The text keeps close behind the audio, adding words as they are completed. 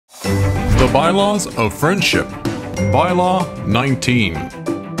The Bylaws of Friendship. Bylaw 19.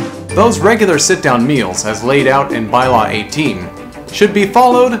 Those regular sit-down meals, as laid out in Bylaw 18, should be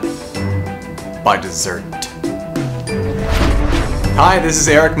followed by dessert. Hi, this is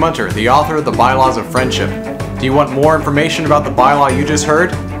Eric Munter, the author of The Bylaws of Friendship. Do you want more information about the bylaw you just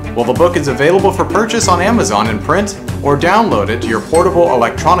heard? Well, the book is available for purchase on Amazon in print, or download it to your portable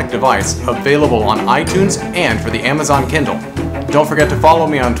electronic device, available on iTunes and for the Amazon Kindle. Don't forget to follow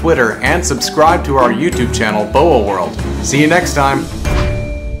me on Twitter and subscribe to our YouTube channel, BOWA World. See you next time!